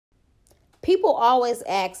People always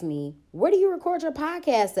ask me, where do you record your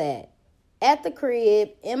podcast at? At the crib,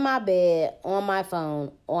 in my bed, on my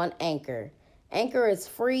phone, on Anchor. Anchor is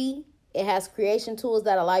free. It has creation tools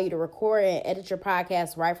that allow you to record and edit your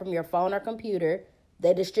podcast right from your phone or computer.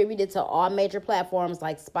 They distribute it to all major platforms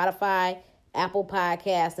like Spotify, Apple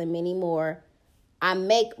Podcasts, and many more. I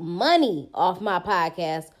make money off my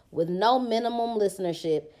podcast with no minimum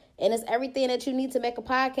listenership. And it's everything that you need to make a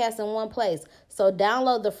podcast in one place. So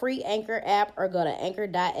download the free Anchor app or go to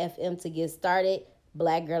anchor.fm to get started.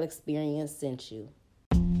 Black Girl Experience sent you.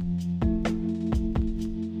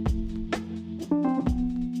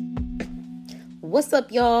 What's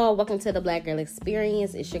up, y'all? Welcome to the Black Girl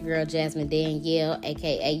Experience. It's your girl, Jasmine Danielle,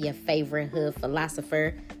 a.k.a. your favorite hood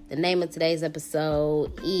philosopher. The name of today's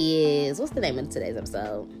episode is... What's the name of today's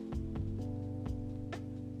episode?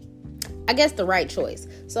 I guess the right choice.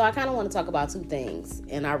 So I kind of want to talk about two things.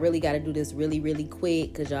 And I really got to do this really, really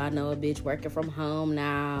quick because y'all know a bitch working from home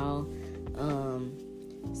now.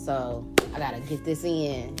 So I got to get this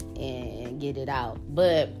in and get it out.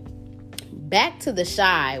 But back to the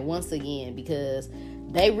Chi once again because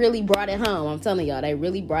they really brought it home. I'm telling y'all, they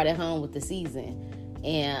really brought it home with the season.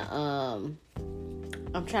 And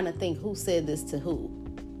I'm trying to think who said this to who.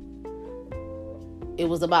 It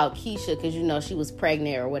was about Keisha because, you know, she was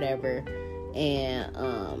pregnant or whatever.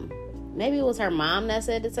 And maybe it was her mom that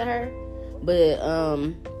said it to her. But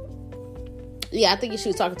yeah, I think she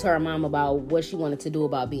was talking to her mom about what she wanted to do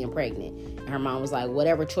about being pregnant. And her mom was like,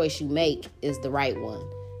 whatever choice you make is the right one.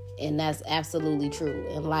 And that's absolutely true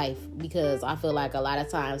in life, because I feel like a lot of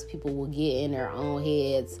times people will get in their own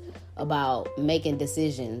heads about making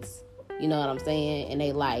decisions, you know what I'm saying, in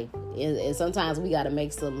their life. And sometimes we got to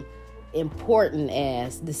make some important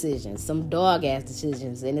ass decisions, some dog ass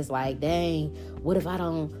decisions. And it's like, dang, what if I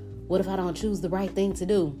don't choose the right thing to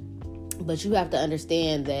do? But you have to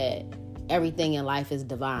understand that everything in life is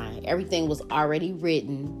divine. Everything was already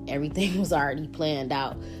written. Everything was already planned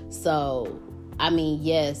out. So, I mean,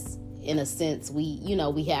 yes, in a sense, we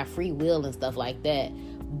have free will and stuff like that.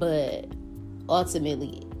 But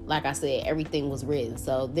ultimately, like I said, everything was written.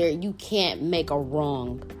 So you can't make a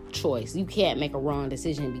wrong choice. You can't make a wrong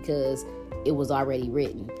decision because it was already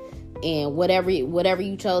written. And whatever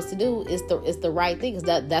you chose to do is the right thing,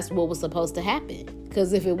 because that's what was supposed to happen.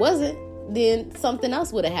 Because if it wasn't, then something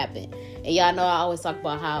else would have happened. And y'all know I always talk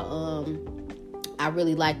about how I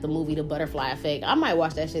really like the movie The Butterfly Effect. I might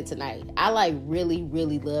watch that shit tonight. I really,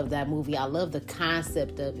 really love that movie. I love the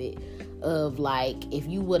concept of it, of like, if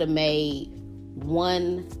you would have made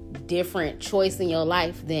one different choice in your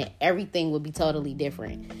life, then everything would be totally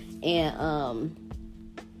different. And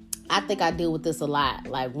I think I deal with this a lot,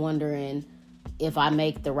 like wondering if I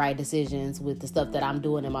make the right decisions with the stuff that I'm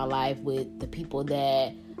doing in my life, with the people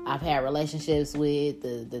that I've had relationships with,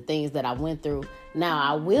 the things that I went through. Now,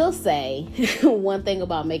 I will say one thing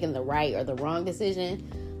about making the right or the wrong decision.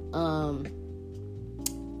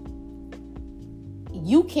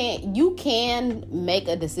 You can make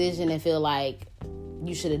a decision and feel like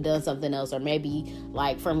you should have done something else. Or maybe,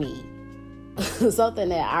 like, for me, something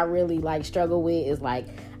that I really like struggle with is like,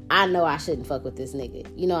 I know I shouldn't fuck with this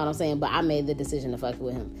nigga. You know what I'm saying? But I made the decision to fuck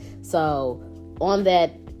with him. So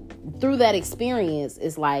through that experience,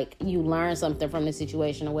 it's like you learn something from the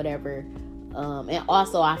situation or whatever. And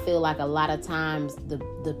also, I feel like a lot of times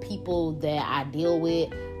the people that I deal with,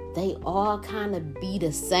 they all kind of be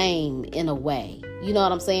the same in a way. You know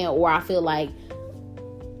what I'm saying? Or I feel like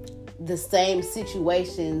the same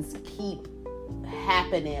situations keep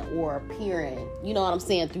happening or appearing, you know what I'm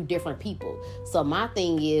saying, through different people. So my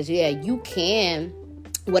thing is, yeah, you can...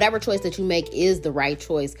 Whatever choice that you make is the right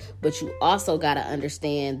choice, but you also got to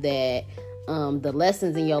understand that the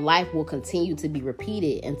lessons in your life will continue to be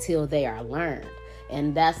repeated until they are learned.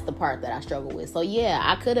 And that's the part that I struggle with. So yeah,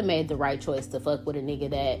 I could have made the right choice to fuck with a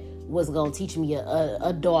nigga that was going to teach me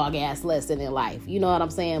a dog ass lesson in life. You know what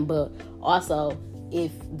I'm saying? But also,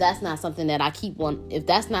 if that's not something that if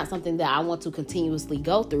that's not something that I want to continuously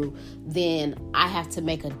go through, then I have to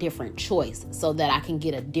make a different choice so that I can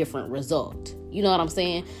get a different result. You know what I'm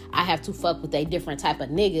saying? I have to fuck with a different type of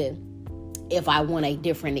nigga if I want a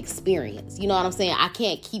different experience. You know what I'm saying? I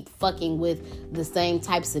can't keep fucking with the same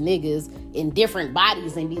types of niggas in different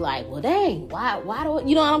bodies and be like, well, dang, why do,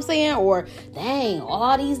 you know what I'm saying? Or, dang,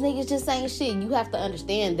 all these niggas just ain't shit. You have to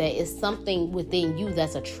understand that it's something within you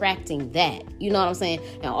that's attracting that. You know what I'm saying?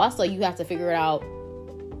 And also, you have to figure out,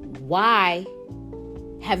 why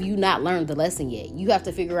have you not learned the lesson yet? You have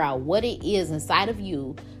to figure out what it is inside of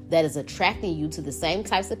you that is attracting you to the same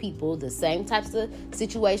types of people, the same types of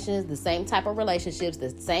situations, the same type of relationships, the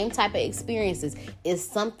same type of experiences. Is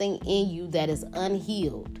something in you that is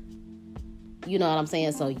unhealed. You know what I'm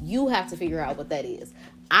saying? So you have to figure out what that is.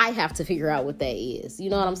 I have to figure out what that is. You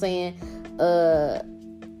know what I'm saying?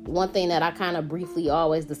 One thing that I kind of briefly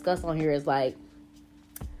always discuss on here is like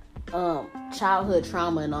childhood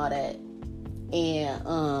trauma and all that.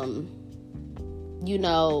 And you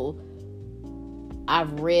know,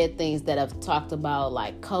 I've read things that have talked about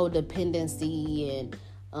like codependency and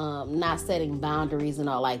not setting boundaries and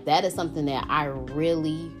all. Like that is something that I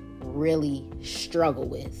really struggle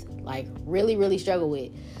with. Like really struggle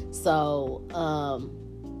with. So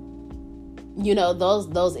you know,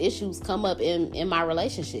 those issues come up in my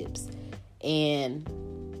relationships, and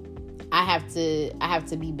I have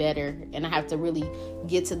to be better, and I have to really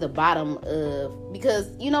get to the bottom of,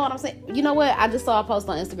 because you know what I'm saying? You know what? I just saw a post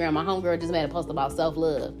on Instagram. My homegirl just made a post about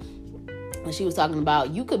self-love. And she was talking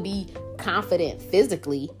about you could be confident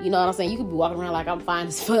physically. You know what I'm saying? You could be walking around like I'm fine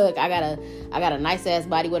as fuck. I got a nice ass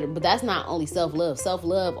body, whatever. But that's not only self-love.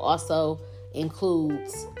 Self-love also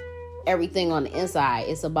includes everything on the inside.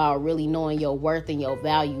 It's about really knowing your worth and your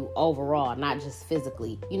value overall, not just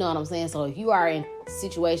physically. You know what I'm saying? So if you are in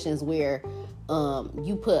situations where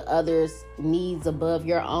you put others' needs above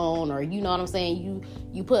your own, or you know what I'm saying,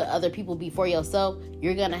 you put other people before yourself,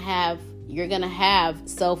 you're gonna have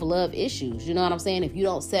self-love issues. You know what I'm saying? If you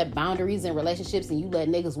don't set boundaries in relationships and you let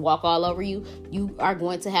niggas walk all over you, you are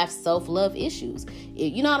going to have self-love issues.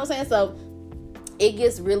 You know what I'm saying? So it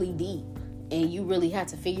gets really deep. And you really have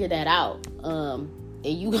to figure that out. And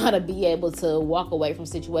you got to be able to walk away from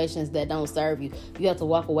situations that don't serve you. You have to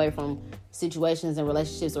walk away from situations and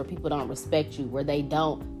relationships where people don't respect you, where they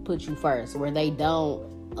don't put you first, where they don't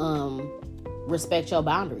respect your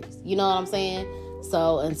boundaries. You know what I'm saying?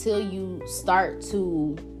 So until you start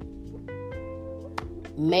to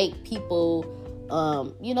make people,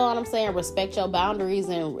 you know what I'm saying, respect your boundaries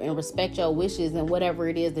and respect your wishes and whatever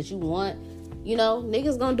it is that you want, you know,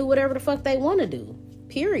 niggas gonna do whatever the fuck they want to do,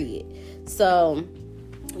 period. So,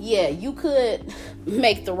 yeah, you could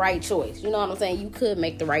make the right choice. You know what I'm saying? You could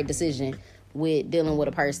make the right decision with dealing with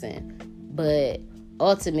a person. But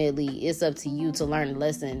ultimately, it's up to you to learn a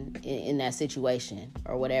lesson in that situation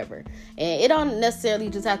or whatever. And it don't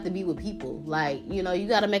necessarily just have to be with people. Like, you know, you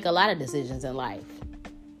got to make a lot of decisions in life.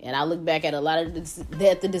 And I look back at a lot of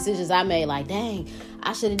the decisions I made, like, dang,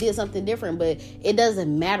 I should have did something different. But it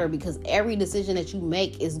doesn't matter, because every decision that you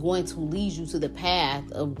make is going to lead you to the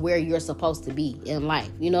path of where you're supposed to be in life.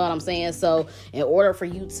 You know what I'm saying? So in order for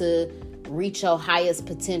you to reach your highest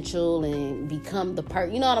potential and become the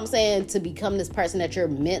you know what I'm saying, to become this person that you're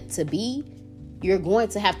meant to be, you're going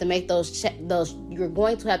to have to make you're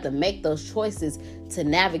going to have to make those choices to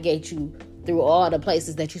navigate you through all the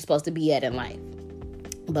places that you're supposed to be at in life.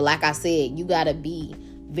 But like I said, you got to be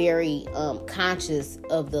very conscious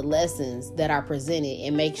of the lessons that are presented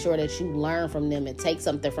and make sure that you learn from them and take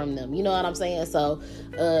something from them. You know what I'm saying? So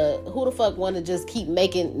who the fuck want to just keep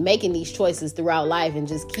making these choices throughout life and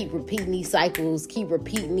just keep repeating these cycles, keep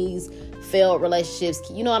repeating these failed relationships?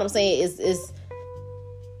 You know what I'm saying? It's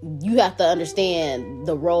you have to understand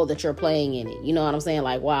the role that you're playing in it. You know what I'm saying?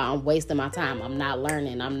 Like, wow, I'm wasting my time. I'm not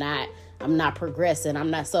learning. I'm not progressing.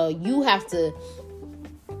 So you have to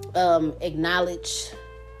acknowledge,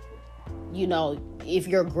 you know, if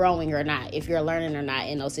you're growing or not, if you're learning or not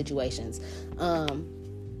in those situations.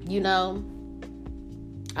 You know,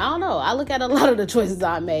 I don't know. I look at a lot of the choices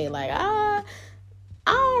I made, like, I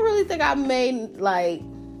don't really think I made, like,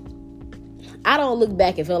 I don't look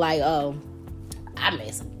back and feel like, oh, I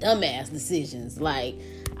made some dumbass decisions. Like,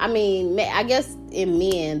 I mean, I guess in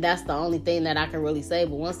men, that's the only thing that I can really say.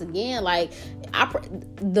 But once again, like,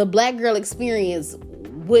 the black girl experience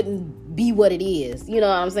wouldn't be what it is, you know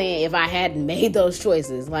what I'm saying, if I hadn't made those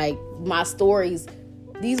choices. Like, my stories,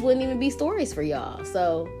 these wouldn't even be stories for y'all.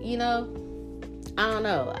 So, you know, I don't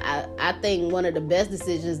know. I think one of the best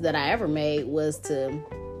decisions that I ever made was to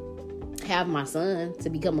have my son, to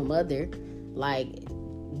become a mother. Like,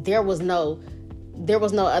 there was no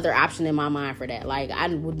other option in my mind for that. Like,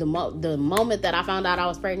 the moment that I found out I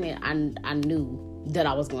was pregnant, I knew that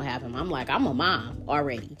I was going to have him. I'm like, I'm a mom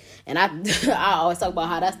already. And I always talk about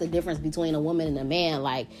how that's the difference between a woman and a man.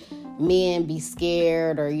 Like, men be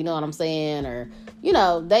scared, or you know what I'm saying, or, you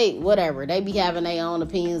know, they be having their own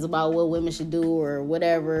opinions about what women should do or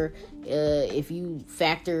whatever. If you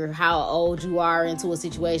factor how old you are into a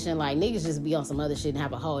situation, like, niggas just be on some other shit and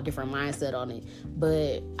have a whole different mindset on it.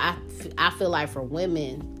 But I feel like for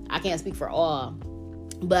women, I can't speak for all,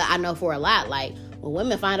 but I know for a lot, like, when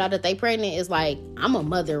women find out that they pregnant, it's like, I'm a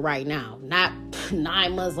mother right now, not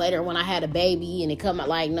 9 months later when I had a baby and it come out.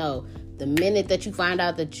 Like, no, the minute that you find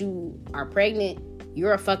out that you are pregnant,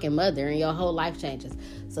 you're a fucking mother and your whole life changes.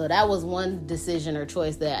 So that was one decision or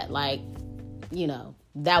choice that, like,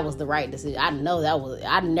 that was the right decision.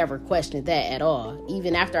 I never questioned that at all.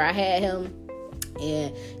 Even after I had him,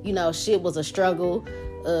 and, shit was a struggle.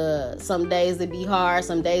 Some days it'd be hard.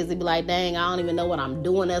 Some days it'd be like, dang, I don't even know what I'm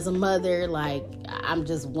doing as a mother. Like, I'm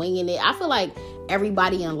just winging it. I feel like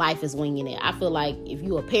everybody in life is winging it. I feel like if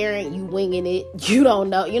you a parent, you winging it. You don't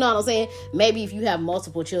know. You know what I'm saying? Maybe if you have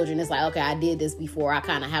multiple children, it's like, okay, I did this before. I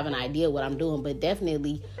kind of have an idea what I'm doing. But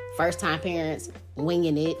definitely first-time parents,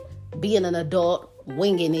 winging it. Being an adult,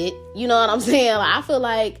 winging it. You know what I'm saying? Like, I feel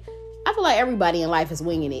like everybody in life is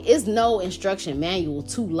winging it. It's no instruction manual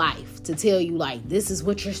to life to tell you, like, this is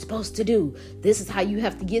what you're supposed to do. This is how you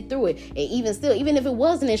have to get through it. And even if it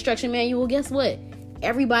was an instruction manual, guess what?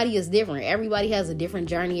 Everybody is different. Everybody has a different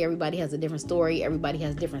journey. Everybody has a different story. Everybody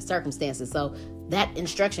has different circumstances. So that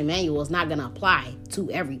instruction manual is not going to apply to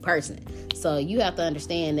every person. So you have to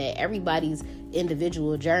understand that everybody's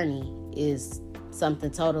individual journey is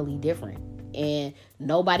something totally different. And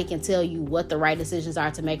nobody can tell you what the right decisions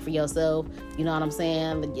are to make for yourself. You know what I'm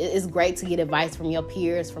saying? It's great to get advice from your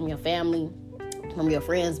peers, from your family, from your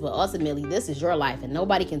friends, but ultimately this is your life and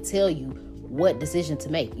nobody can tell you what decision to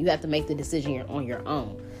make. You have to make the decision on your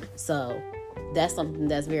own. So that's something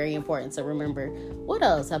that's very important to remember. What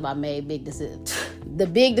else have I made big decisions? The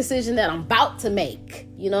big decision that I'm about to make.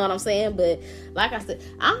 You know what I'm saying? But like I said,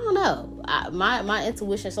 I don't know. My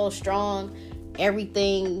intuition is so strong.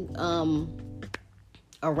 Everything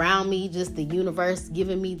around me, just the universe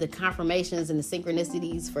giving me the confirmations and the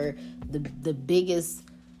synchronicities for the biggest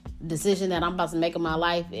decision that I'm about to make in my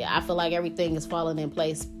life. I feel like everything is falling in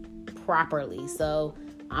place properly. So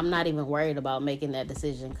I'm not even worried about making that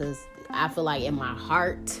decision because I feel like in my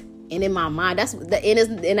heart and in my mind, that's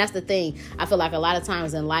the thing. I feel like a lot of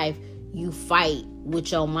times in life, you fight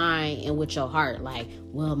with your mind and with your heart. Like,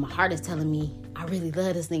 well, my heart is telling me I really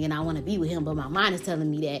love this nigga and I want to be with him, but my mind is telling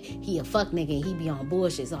me that he a fuck nigga and he be on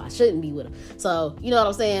bullshit, so I shouldn't be with him. So, you know what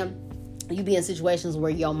I'm saying? You be in situations where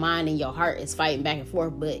your mind and your heart is fighting back and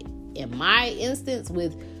forth. But in my instance,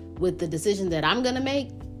 with the decision that I'm gonna make,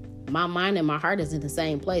 my mind and my heart is in the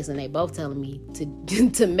same place, and they both telling me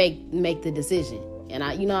to make the decision.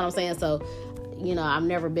 And you know what I'm saying? So, I've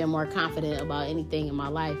never been more confident about anything in my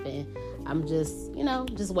life, and I'm just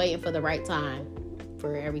waiting for the right time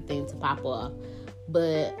for everything to pop off.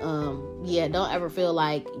 But don't ever feel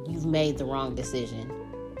like you've made the wrong decision.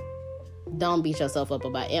 Don't beat yourself up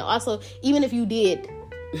about it. And also, even if you did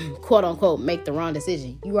quote unquote make the wrong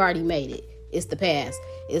decision, you already made it. It's the past.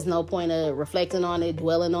 It's no point of reflecting on it,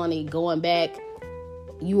 dwelling on it, going back.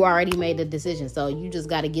 You already made the decision. So you just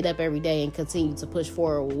got to get up every day and continue to push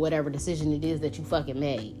forward with whatever decision it is that you fucking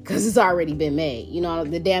made, because it's already been made.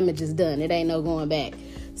 The damage is done. It ain't no going back.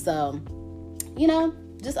 So,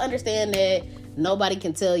 just understand that nobody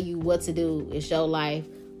can tell you what to do. It's your life.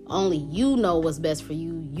 Only you know what's best for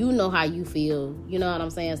you. You know how you feel. You know what I'm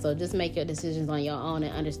saying? So just make your decisions on your own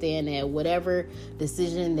and understand that whatever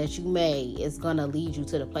decision that you made is going to lead you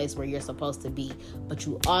to the place where you're supposed to be. But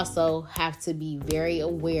you also have to be very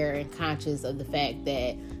aware and conscious of the fact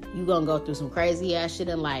that you're going to go through some crazy ass shit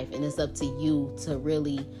in life, and it's up to you to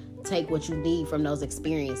really take what you need from those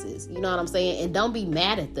experiences. You know what I'm saying? And don't be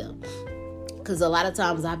mad at them. Because a lot of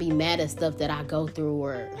times I be mad at stuff that I go through,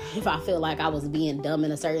 or if I feel like I was being dumb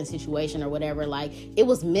in a certain situation or whatever, like it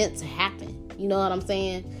was meant to happen. You know what I'm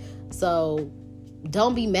saying? So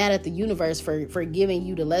don't be mad at the universe for giving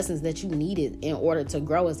you the lessons that you needed in order to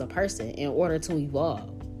grow as a person, in order to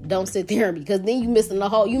evolve. Don't sit there, because then you missing the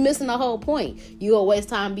whole point. You gonna waste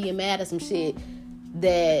time being mad at some shit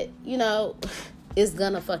that, is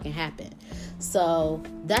gonna fucking happen. So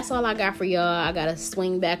that's all I got for y'all. I gotta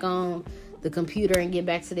swing back on the computer and get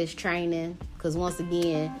back to this training, because once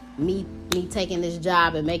again, me taking this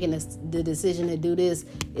job and making the decision to do this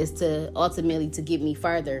is to ultimately to get me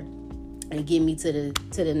further and get me to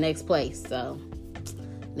the next place. So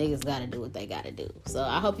niggas gotta do what they gotta do. So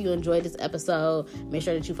I hope you enjoyed this episode. Make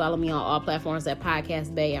sure that you follow me on all platforms at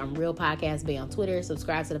Podcast Bay. I'm Real Podcast Bay on Twitter.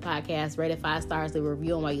 Subscribe to the podcast, rate it 5 stars, leave a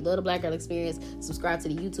review on why you love the Black Girl Experience. Subscribe to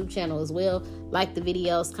the YouTube channel as well. Like the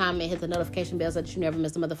videos, comment, hit the notification bell so that you never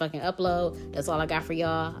miss a motherfucking upload. That's all I got for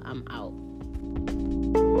y'all. I'm out.